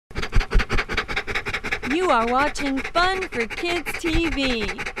You are watching Fun for Kids TV.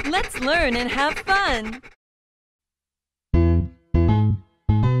 Let's learn and have fun.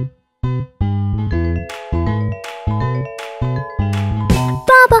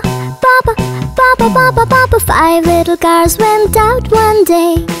 Baba, Baba, Baba, Baba, Baba. 5 little cars went out one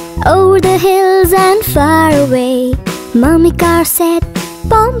day, over the hills and far away. Mommy car said,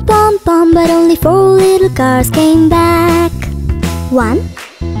 "Pom, pom, pom," but only 4 little cars came back. 1,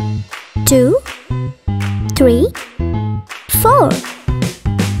 2, 3, 4.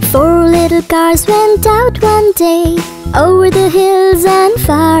 4 little cars went out one day, over the hills and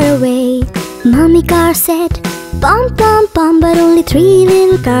far away. Mommy car said, "Pom, pom, pom," but only 3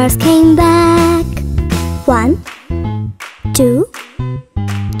 little cars came back. 1, 2,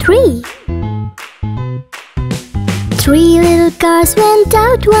 3. 3 little cars went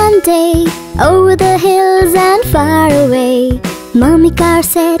out one day, over the hills and far away. Mommy car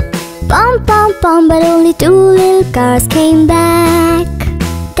said, "Pom, pom, pom," but only 2 little cars came back.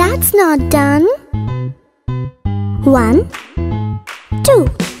 That's not done. 1, 2.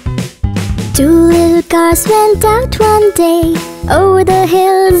 2 little cars went out one day, over the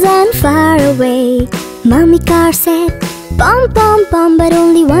hills and far away. Mommy car said, "Pom, pom, pom," but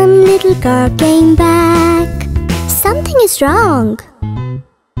only 1 little car came back. Something is wrong.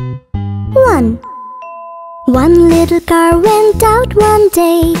 1 little car went out one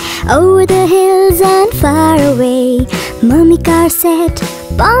day, over the hills and far away. Mommy car said,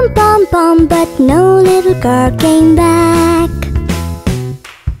 "Pom, pom, pom," but no little car came back.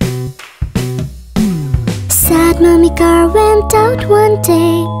 Sad mommy car went out one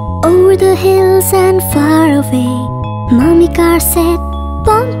day, over the hills and far away. Mommy car said,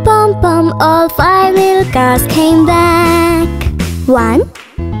 "Pom, pom, pom," all 5 little cars came back. 1,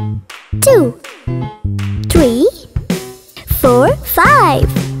 2, 3, 4, 5.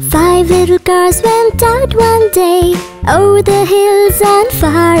 5 little cars went out one day, over the hills and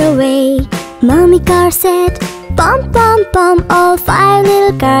far away. Mommy car said, "Pom, pom, pom," all 5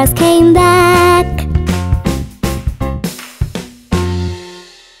 little cars came back.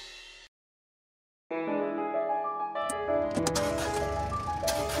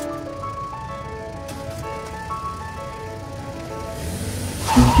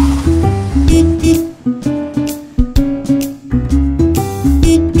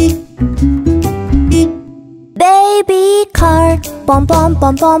 Baby car, pom pom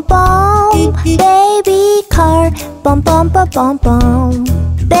pom pom pom. Baby car, pom pom pom pom pom.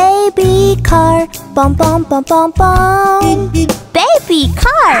 Baby car, pom pom pom pom pom. Baby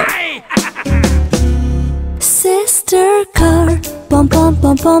car. Sister car, pom pom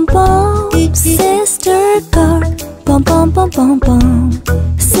pom pom pom. Sister car, pom pom pom pom pom.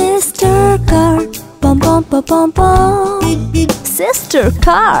 Sister car, pom pom pom pom pom. Sister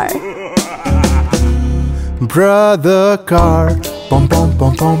car. Brother car, pom pom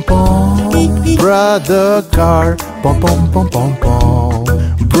pom pom pom. Brother car, pom pom pom pom pom.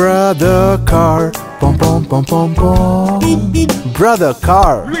 Brother car, pom pom pom pom pom. Brother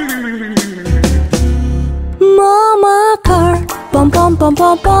car. Mama car, pom pom pom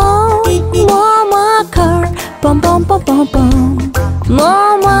pom pom. Mama car, pom pom pom pom pom.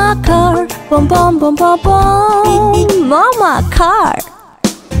 Mama car, pom pom pom pom pom. Mama car.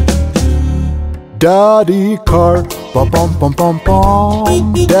 Daddy car, pom pom pom pom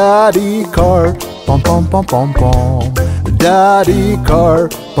pom. Daddy car, pom pom pom pom pom. Daddy car,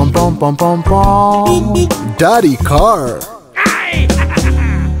 pom pom pom pom pom. Daddy car.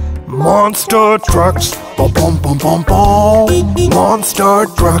 Monster trucks, pom pom pom pom pom. Monster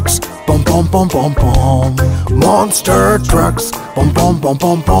trucks, pom pom pom pom pom. Monster trucks, pom pom pom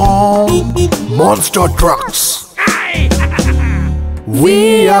pom pom. Monster trucks.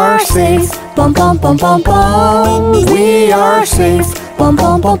 We are safe, pom pom pom pom pom. We are safe, pom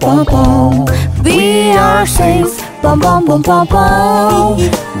pom pom pom pom. We are safe, pom pom pom pom pom.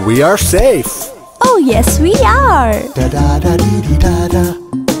 We are safe. Oh yes, we are. Da da da dee dee da da.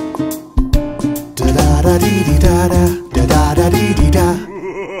 Da da da dee dee da da. Da da da dee dee da.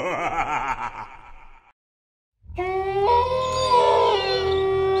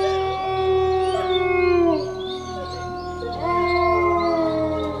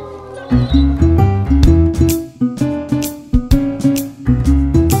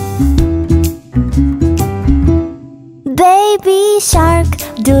 Baby shark,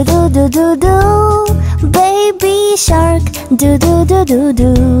 do do do do do. Baby shark, do do do do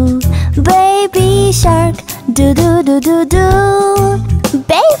do. Baby shark, do do do do do.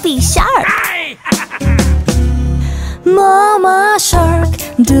 Baby shark. Mama shark,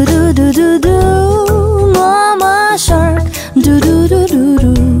 do do do do do. Mama shark, do do do do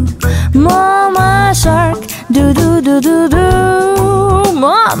do. Mama shark, do do do.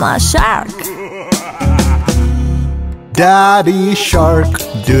 Mama shark. Daddy shark,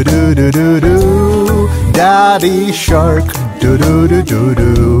 do do do do do. Daddy shark, do do do do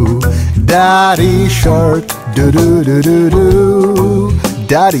do. Daddy shark, do do do do do.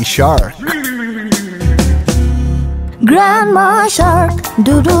 Daddy shark. Grandma shark,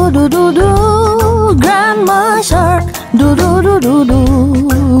 do do do do do. Grandma shark, do do do do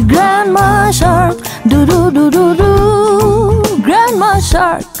do. Grandma shark, do do do do do. Grandma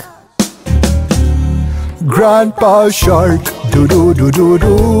shark. Grandpa shark, do do do do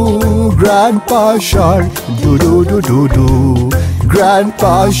do. Grandpa shark, do do do do do.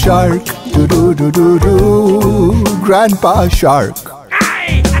 Grandpa shark, do do do do do. Grandpa shark.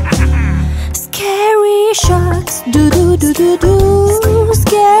 Scary sharks, do do do do do.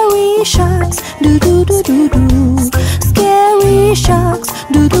 Scary sharks, do do do do do. Scary sharks,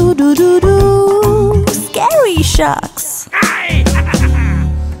 do do do do do. Scary sharks.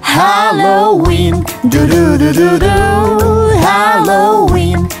 Halloween, do do do do do.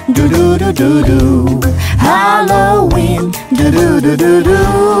 Halloween, do do do do do. Halloween, do do do do do.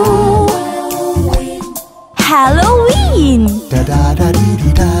 Halloween. Da da da dee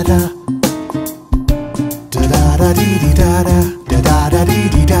dee da da. Da da da dee dee da da. Da da da dee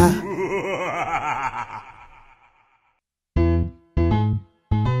dee da.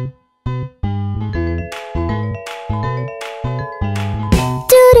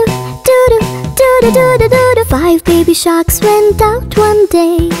 Do-do-do-do-do-do-do. 5 baby sharks went out one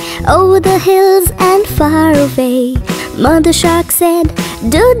day, over the hills and far away. Mother shark said,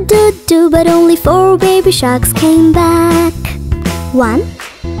 do do do, but only 4 baby sharks came back. 1,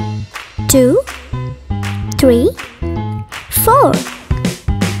 2, 3, 4.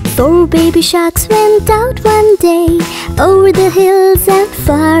 4 baby sharks went out one day, over the hills and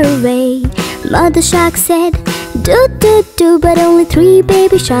far away. Mother shark said, do do do, but only 3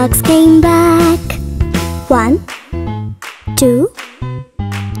 baby sharks came back. 1, 2,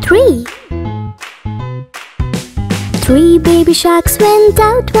 3. 3 baby sharks went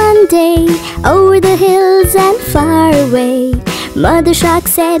out one day, over the hills and far away. Mother shark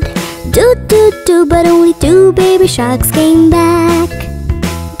said, do do do, but only 2 baby sharks came back.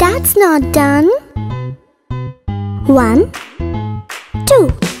 That's not done. 1,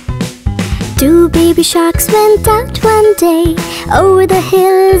 2. 2 baby sharks went out one day, over the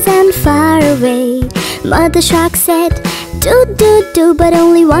hills and far away. Mother shark said, do do do, but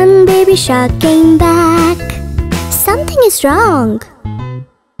only 1 baby shark came back. Something is wrong.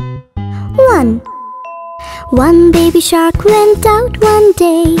 1 baby shark went out one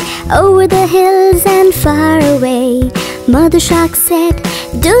day, over the hills and far away. Mother shark said,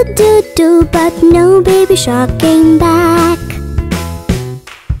 do do do, but no baby shark came back.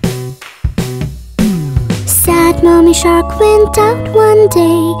 Sad mommy shark went out one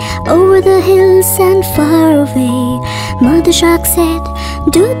day, over the hills and far away. Mother shark said,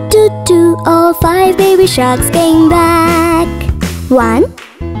 do do do, all 5 baby sharks came back. 1,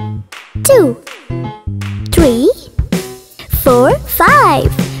 2, 3, 4,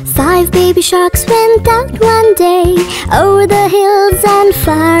 5. 5 baby sharks went out one day, over the hills and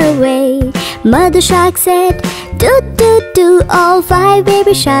far away. Mother shark said, do do do, all 5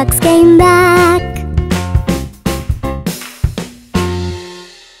 baby sharks came back.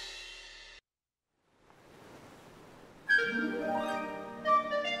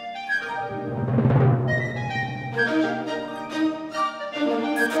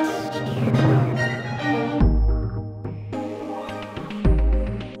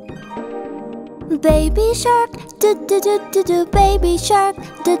 Baby shark, do do do do do. Baby shark,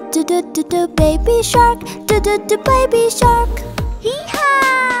 do do do do do. Baby shark, do do do. Baby shark.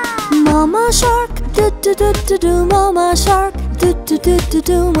 Hee-haw! Mama shark, do do do do do. Mama shark, do do do do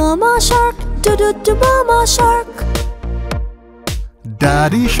do. Mama shark, do do do. Mama shark.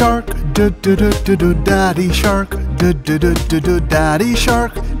 Daddy shark, do do do do do. Daddy shark, do do do do do. Daddy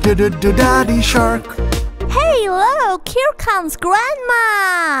shark, do do do. Daddy shark. Hey, look! Here comes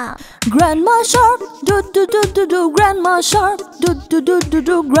Grandma! Grandma shark, do do do do do. Grandma shark, do do do do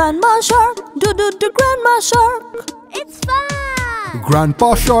do. Grandma shark, do do do. Grandma shark. It's fun!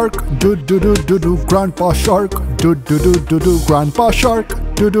 Grandpa shark, do do do do do. Grandpa shark, do do do do do. Grandpa shark,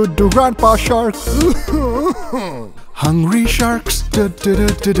 do do do. Grandpa shark. Hungry sharks, do do do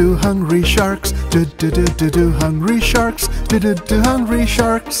do do. Hungry sharks, do do do do do. Hungry sharks, do do do. Hungry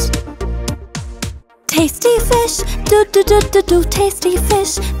sharks. Tasty fish, do do do do do. Tasty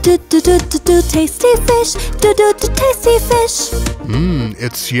fish, do do do do do. Tasty fish, do do do. Tasty fish.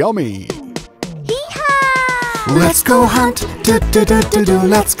 It's yummy. Hee-haw! Let's go hunt, do do do do do.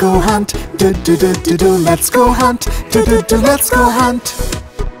 Let's go hunt, do do do do do. Let's go hunt, do do do. Let's go hunt.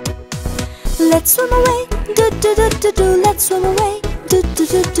 Let's swim away, do do do do do. Let's swim away, do do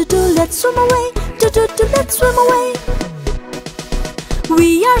do do do. Let's swim away, do do do. Let's swim away.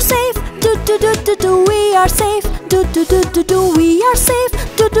 We are safe, do do do do do. We are safe, do do do do do. We are safe,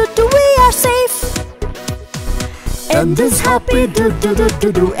 do do do. We are safe. And is happy, do do do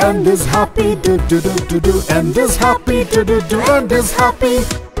do do. And is happy, do do do do do. And is happy, do do do. And is happy.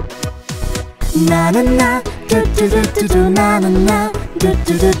 Na na na, do do do do do. Na na na, do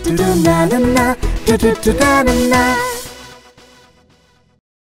do do do do. Na na na, do do do. Na na na.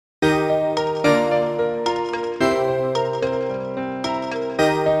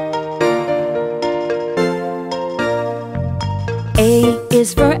 A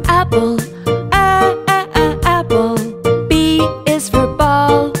is for apple, apple. B is for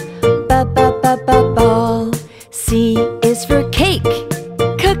ball, ball. C is for cake,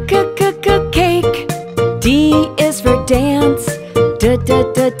 cake. D is for dance,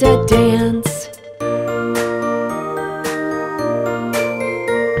 dance.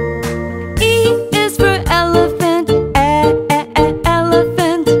 E is for elephant,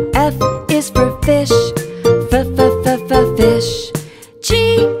 elephant. F is for fish, fish. G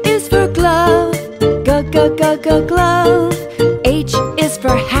is for glove, glove. H is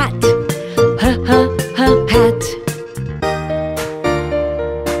for hat, hat.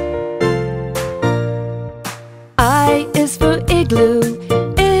 I is for igloo,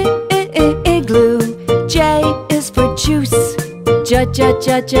 igloo. J is for juice,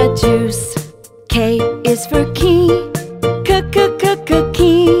 juice. K is for key,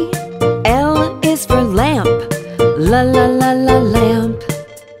 key. L is for lamp, lamp.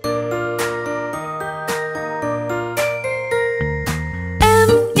 M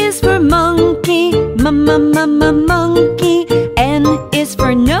is for monkey, monkey. N is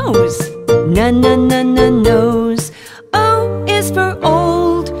for nose, nose. O is for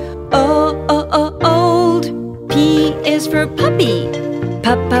old, old. P is for puppy,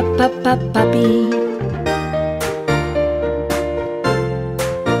 puppy.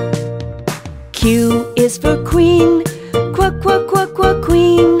 Q is for queen,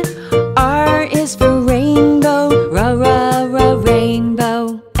 queen. R is for rainbow,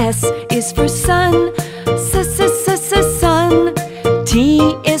 rainbow. S is for sun, sun. T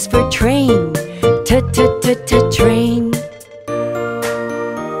is for train, train.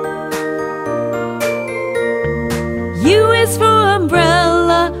 U is for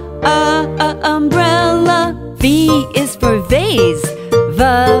umbrella, umbrella. V is for vase,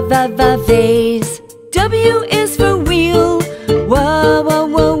 vase. W is for wheel,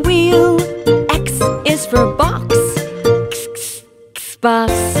 wheel. X is for box,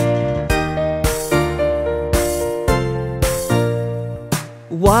 box.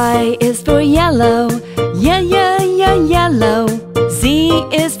 Y is for yellow, yellow. Z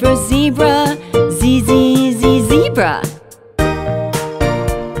is for zebra, zebra.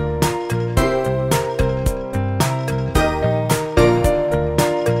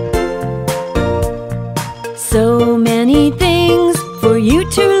 So many things for you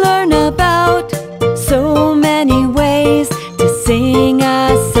to learn about. So many ways to sing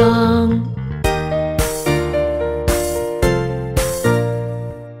a song.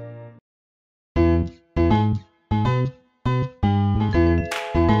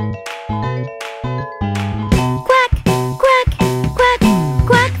 Quack, quack, quack,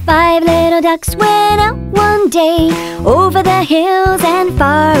 quack. 5 little ducks went out one day over the hills and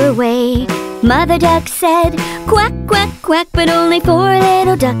far away. Mother duck said, quack, quack, quack, but only 4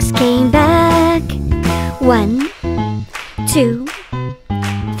 little ducks came back. 1, 2,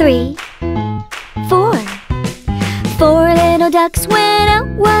 3, 4. 4 little ducks went out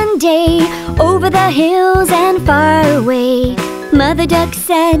one day over the hills and far away. Mother duck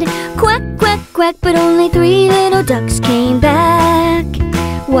said, quack, quack, quack, but only 3 little ducks came back.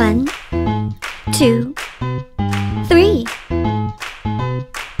 1, 2, 3.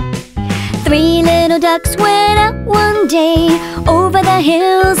 3 little ducks went out one day over the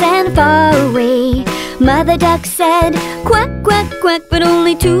hills and far away. Mother duck said, quack, quack, quack, but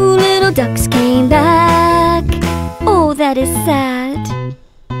only 2 little ducks came back. Oh, that is sad.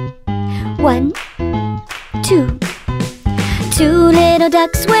 1, 2. 2 little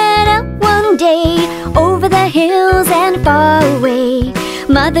ducks went out one day over the hills and far away.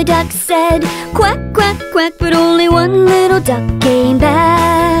 Mother duck said, quack, quack, quack, but only 1 little duck came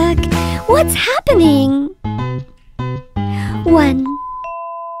back. What's happening? 1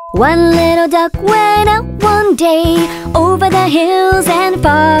 little duck went out one day over the hills and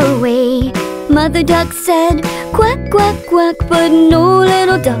far away. Mother duck said quack, quack, quack, but no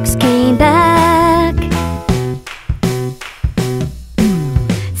little ducks came back.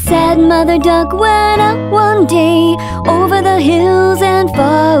 Sad Mother duck went out one day over the hills and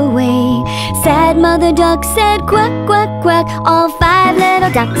far away. Sad Mother duck said quack, quack, quack, all 5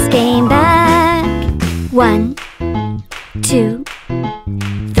 little ducks came back. 1, 2,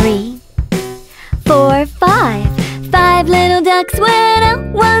 3, 4, 5. 5 little ducks went out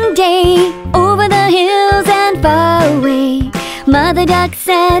one day over the hills and far away. Mother duck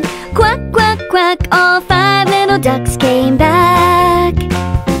said quack, quack, quack, all 5 little ducks came back.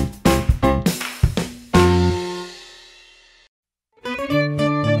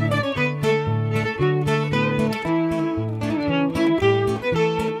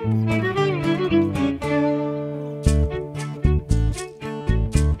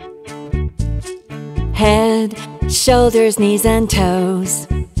 Head, shoulders, knees and toes.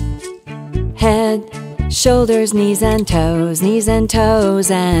 Head, shoulders, knees and toes. Knees and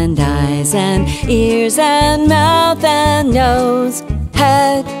toes and eyes and ears and mouth and nose.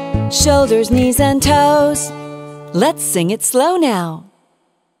 Head, shoulders, knees and toes. Let's sing it slow now.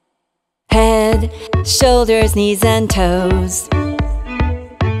 Head, shoulders, knees and toes.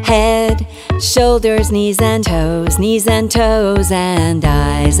 Head, shoulders, knees and toes. Knees and toes and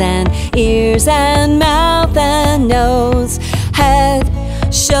eyes and ears and mouth and nose. Head,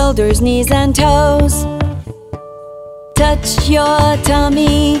 shoulders, knees and toes. Touch your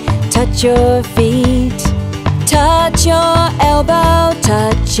tummy, touch your feet. Touch your elbow,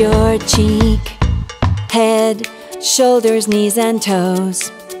 touch your cheek. Head, shoulders, knees and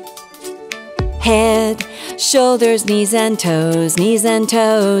toes. Head, shoulders, knees and toes. Knees and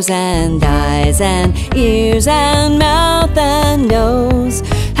toes and eyes and ears and mouth and nose.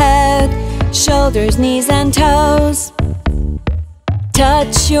 Head, shoulders, knees and toes.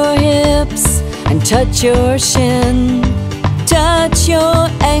 Touch your hips and touch your shin. Touch your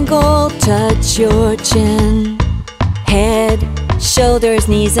ankle, touch your chin. Head, shoulders,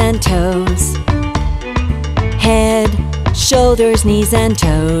 knees and toes. Head, shoulders, knees and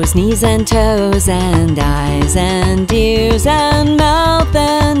toes. Knees and toes and eyes and ears and mouth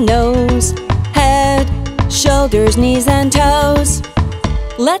and nose. Head, shoulders, knees and toes.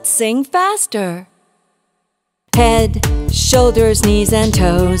 Let's sing faster. Head, shoulders, knees and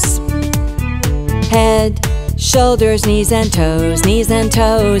toes. Head, shoulders, knees and toes. Knees and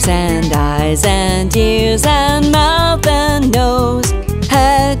toes and eyes and ears and mouth and nose.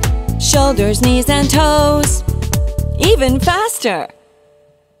 Head, shoulders, knees and toes. Even faster.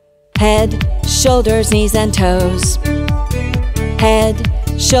 Head, shoulders, knees and toes. Head,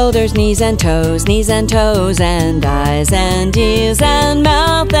 shoulders, knees and toes. Knees and toes and eyes and ears and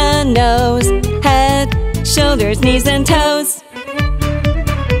mouth and nose. Head, shoulders, knees and toes.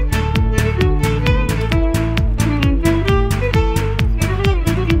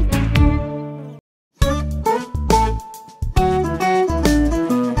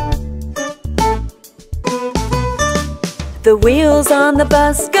 The wheels on the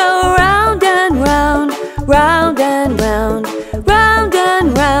bus go round and round, round and round, round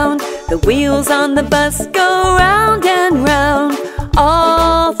and round. The wheels on the bus go round and round,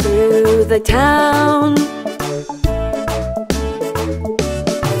 all through the town.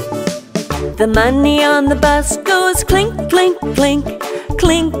 The money on the bus goes clink, clink, clink,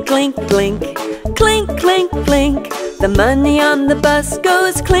 clink, clink, clink, clink, clink, clink. The money on the bus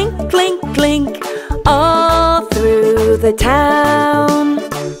goes clink, clink, clink, all through the town.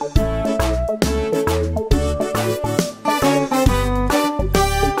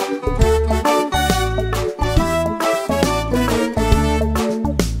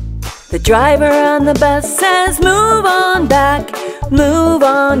 The driver on the bus says, move on back, move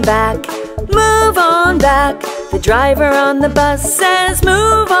on back, move on back. The driver on the bus says,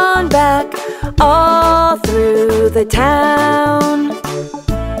 move on back, all through the town.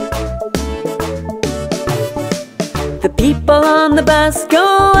 The people on the bus go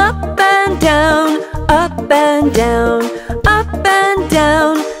up and down, up and down, up and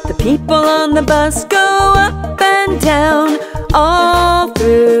down. The people on the bus go up and down, all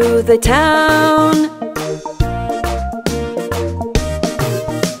through the town.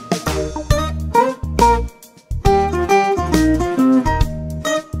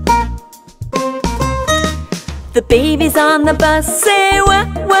 The babies on the bus say wah,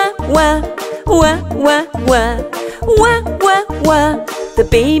 wah, wah, wah, wah, wah, wah, wah, wah. The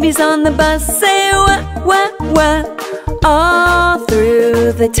babies on the bus say wah, wah, wah, all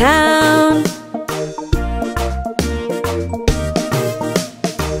through the town.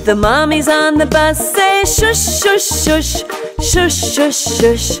 The mommies on the bus say shush, shush, shush, shush, shush,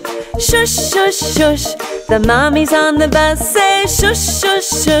 shush, Shush, shush, shush. The mommies on the bus say shush, shush,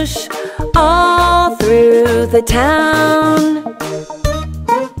 shush, all through the town.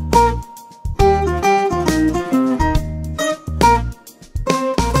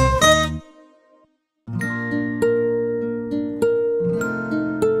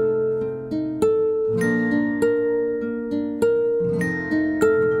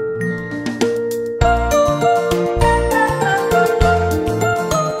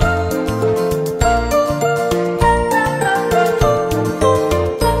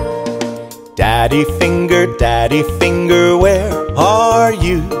 Daddy finger, where are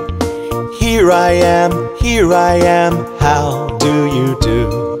you? Here I am, how do you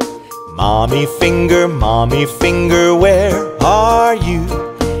do? Mommy finger, where are you?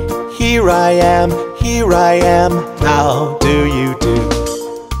 Here I am, how do you do?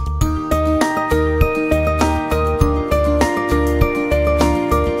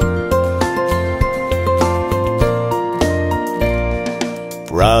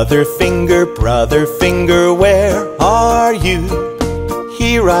 Brother finger, where are you?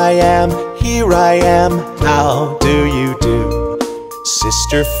 Here I am, how do you do?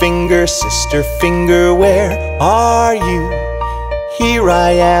 Sister finger, where are you? Here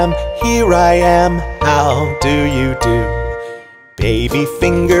I am, how do you do? Baby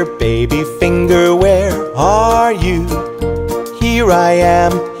finger, where are you? Here I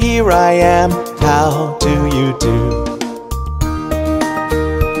am, how do you do?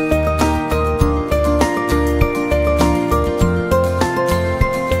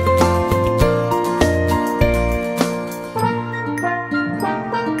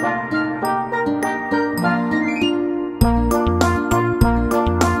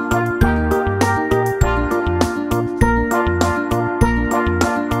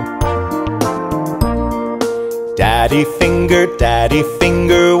 Daddy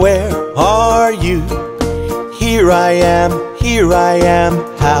finger, where are you? Here I am,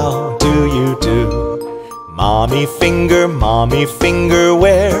 how do you do? Mommy finger,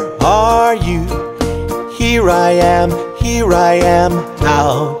 where are you? Here I am,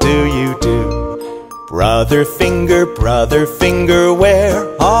 how do you do? Brother finger,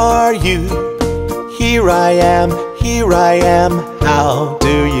 where are you? Here I am, how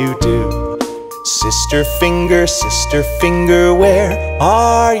do you do? Sister finger, where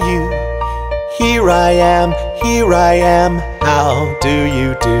are you? Here I am, how do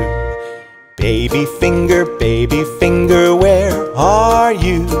you do? Baby finger, where are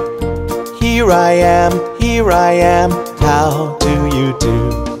you? Here I am, how do you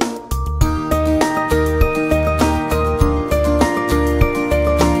do?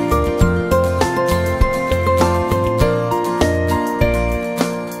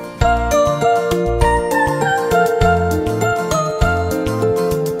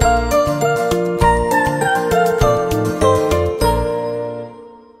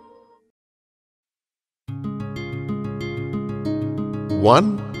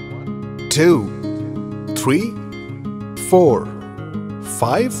 One, 2, 3, 4,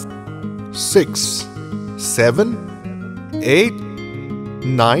 5, 6, 7, 8,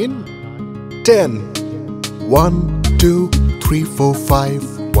 9, 10. 1, 2, 3, 4,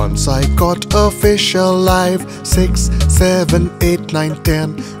 5. Once I caught a fish alive. 6, 7, 8, 9,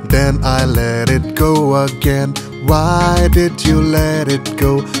 10. Then I let it go again. Why did you let it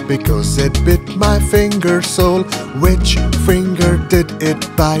go? Because it bit my finger sole. Which finger did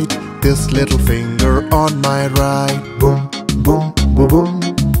it bite? This little finger on my right. Boom, boom, boom, boom.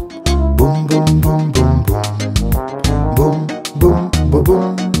 Boom, boom, boom, boom, boom. Boom, boom, boom,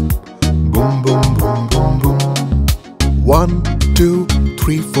 boom. Boom, boom, boom, boom, boom. 1, 2,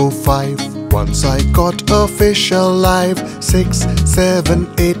 3, 4, 5. Once I caught a fish alive. 6, 7,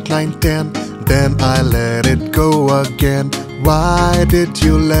 8, 9, 10. Then I let it go again. Why did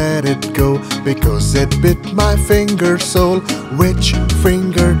you let it go? Because it bit my finger sole. Which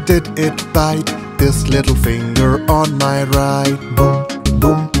finger did it bite? This little finger on my right. Boom,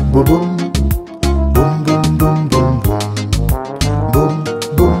 boom, boom, boom. Boom, boom, boom, boom, boom. Boom,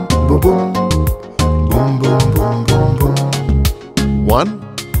 boom, boom, boom. Boom, boom, boom, boom, boom.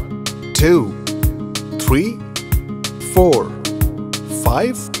 1, 2, 3, 4,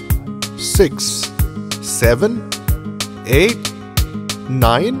 5, 6, 7, 8,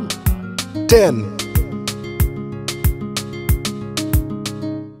 9, 10.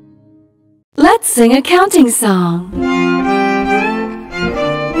 Let's sing a counting song.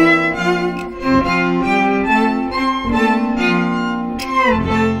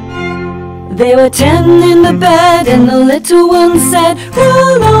 There were 10 in the bed, and the little one said,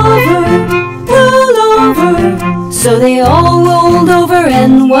 roll over, so they all rolled over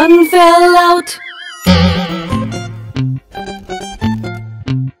and one fell out.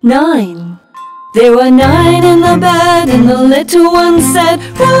 9. There were 9 in the bed, and the little one said,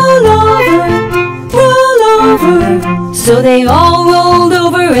 roll over, so they all rolled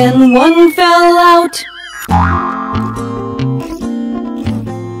over and one fell out.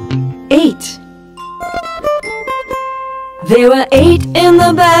 8. There were 8 in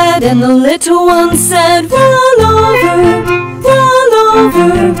the bed, and the little one said, roll over,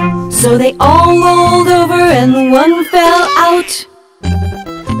 so they all rolled over and one fell out.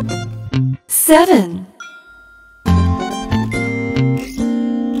 7.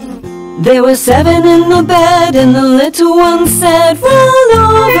 There were 7 in the bed, and the little one said, roll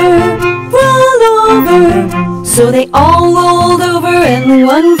over, so they all rolled over and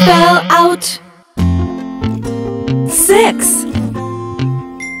one fell out. 6.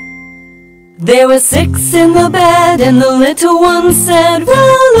 There were 6 in the bed, and the little one said,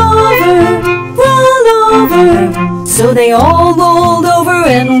 roll over, so they all rolled over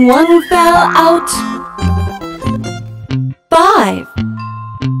and one fell out. 5.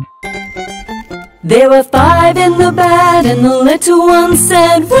 There were 5 in the bed, and the little one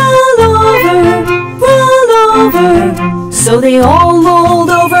said, roll over, so they all rolled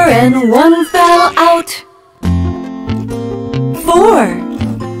over and one fell out. 4.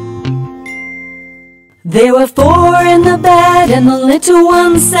 There were 4 in the bed, and the little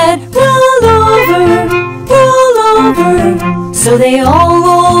one said, roll over, so they all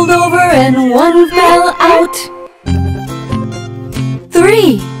rolled over and one fell out.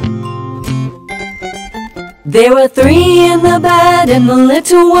 3. There were 3 in the bed, and the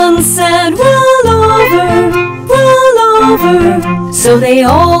little one said, roll over, so they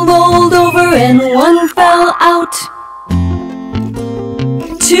all rolled over and one fell out.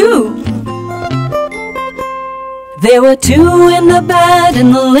 2. There were 2 in the bed,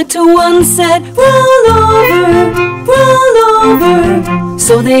 and the little one said, roll over,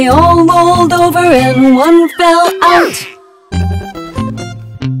 so they all rolled over and one fell out.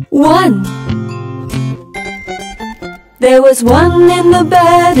 1. There was 1 in the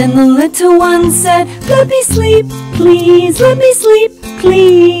bed, and the little one said, let me sleep, please, let me sleep,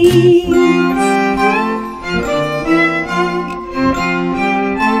 please.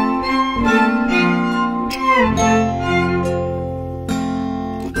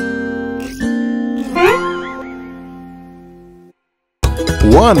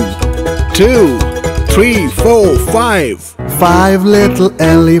 1, 2, 3, 4, 5. 5 little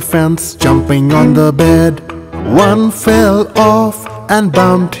elephants jumping on the bed. One fell off and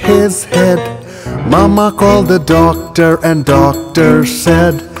bumped his head. Mama called the doctor, and doctor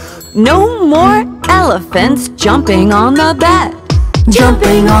said, no more elephants jumping on the bed.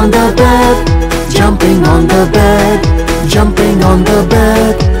 jumping on the bed, jumping on the bed, jumping on the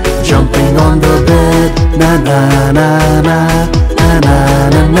bed, jumping on the bed. Na na na na na na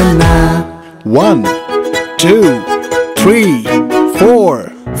na na na. 1, 2, 3,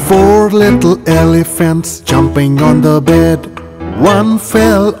 4. 4 little elephants jumping on the bed. One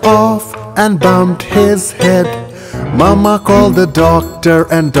fell off and bumped his head. Mama called the doctor,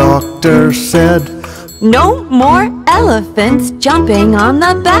 and doctor said, no more elephants jumping on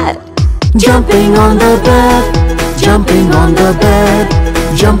the bed. jumping on the bed, jumping on the bed,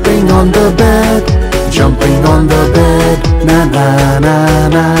 jumping on the bed, jumping on the bed. Na na na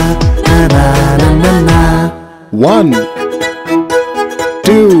na na na na na na. 1,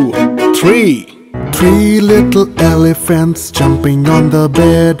 2, 3. 3 little elephants jumping on the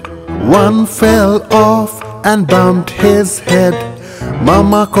bed. One fell off and bumped his head.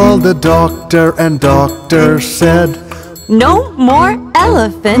 Mama called the doctor, and doctor said, no more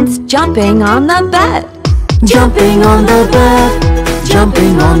elephants jumping on the bed. jumping on the bed,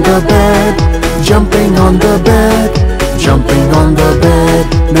 jumping on the bed, jumping on the bed, jumping on the bed.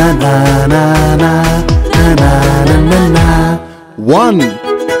 Na na na na na na na na na. 1,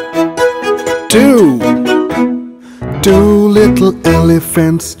 2. 2 little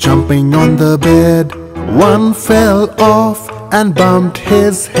elephants jumping on the bed. One fell off and bumped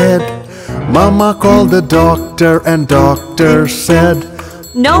his head. Mama called the doctor, and doctor said,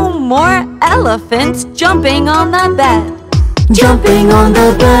 no more elephants jumping on the bed. jumping on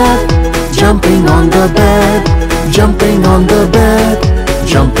the bed, jumping on the bed, jumping on the bed,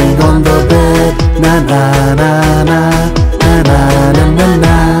 jumping on the bed. Na na na na na na na na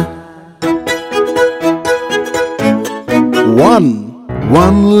na.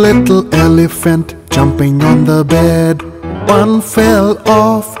 1 little elephant jumping on the bed. One fell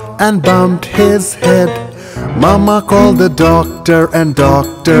off and bumped his head. Mama called the doctor, and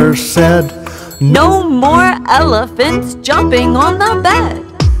doctor said, No more elephants jumping on the bed.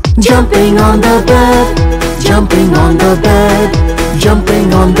 Jumping on the bed, jumping on the bed,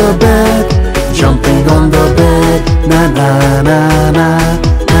 jumping on the bed, jumping on the bed. Na na na na,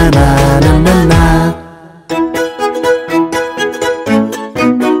 na na na na na.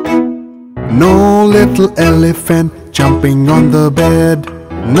 No little elephant jumping on the bed.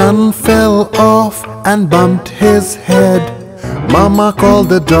 None fell off and bumped his head. Mama called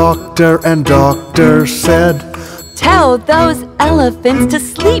the doctor and doctor said, Tell those elephants to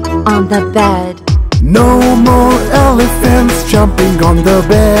sleep on the bed. no more elephants jumping on the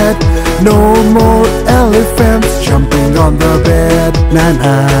bed. No more elephants jumping on the bed. Na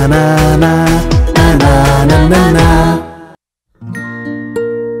na na na, na na na na na.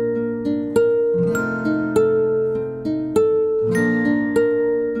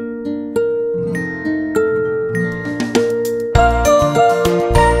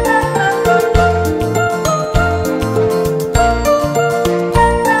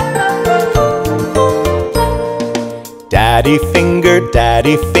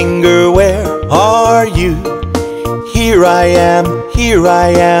 Daddy finger, where are you? Here I am,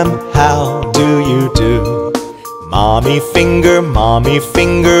 how do you do? Mommy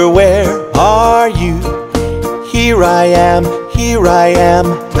finger, where are you? Here I am,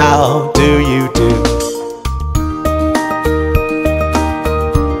 how do you do?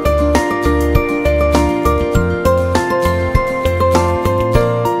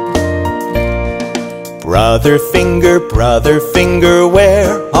 Brother finger,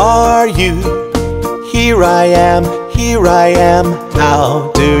 where are you? Here I am,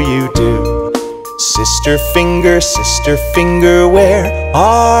 how do you do? Sister finger, where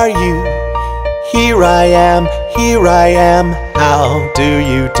are you? Here I am, how do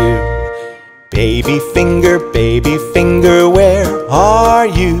you do? Baby finger, where are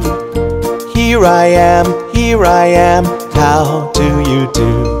you? Here I am, how do you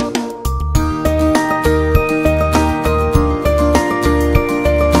do?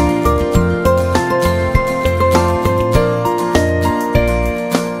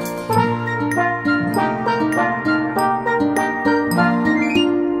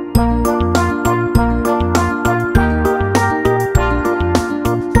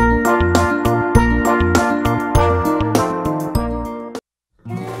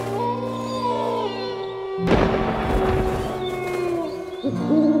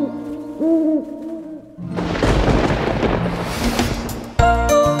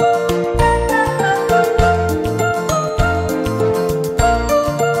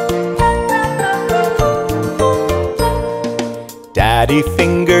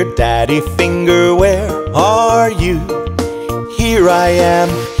 Daddy finger, where are you? Here I am,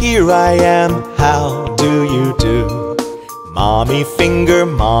 how do you do? Mommy finger,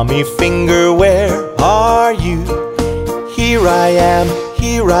 where are you? Here I am,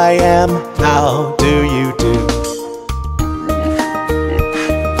 how do you do?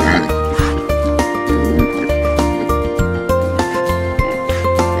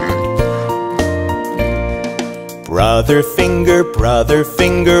 Brother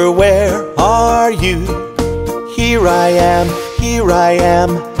finger, where are you? Here I am,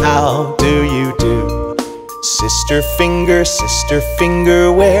 how do you do? Sister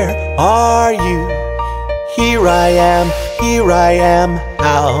finger, where are you? Here I am,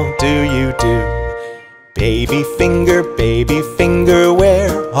 how do you do? Baby finger,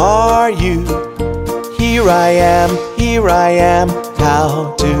 where are you? Here I am,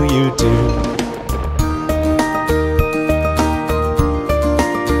 how do you do?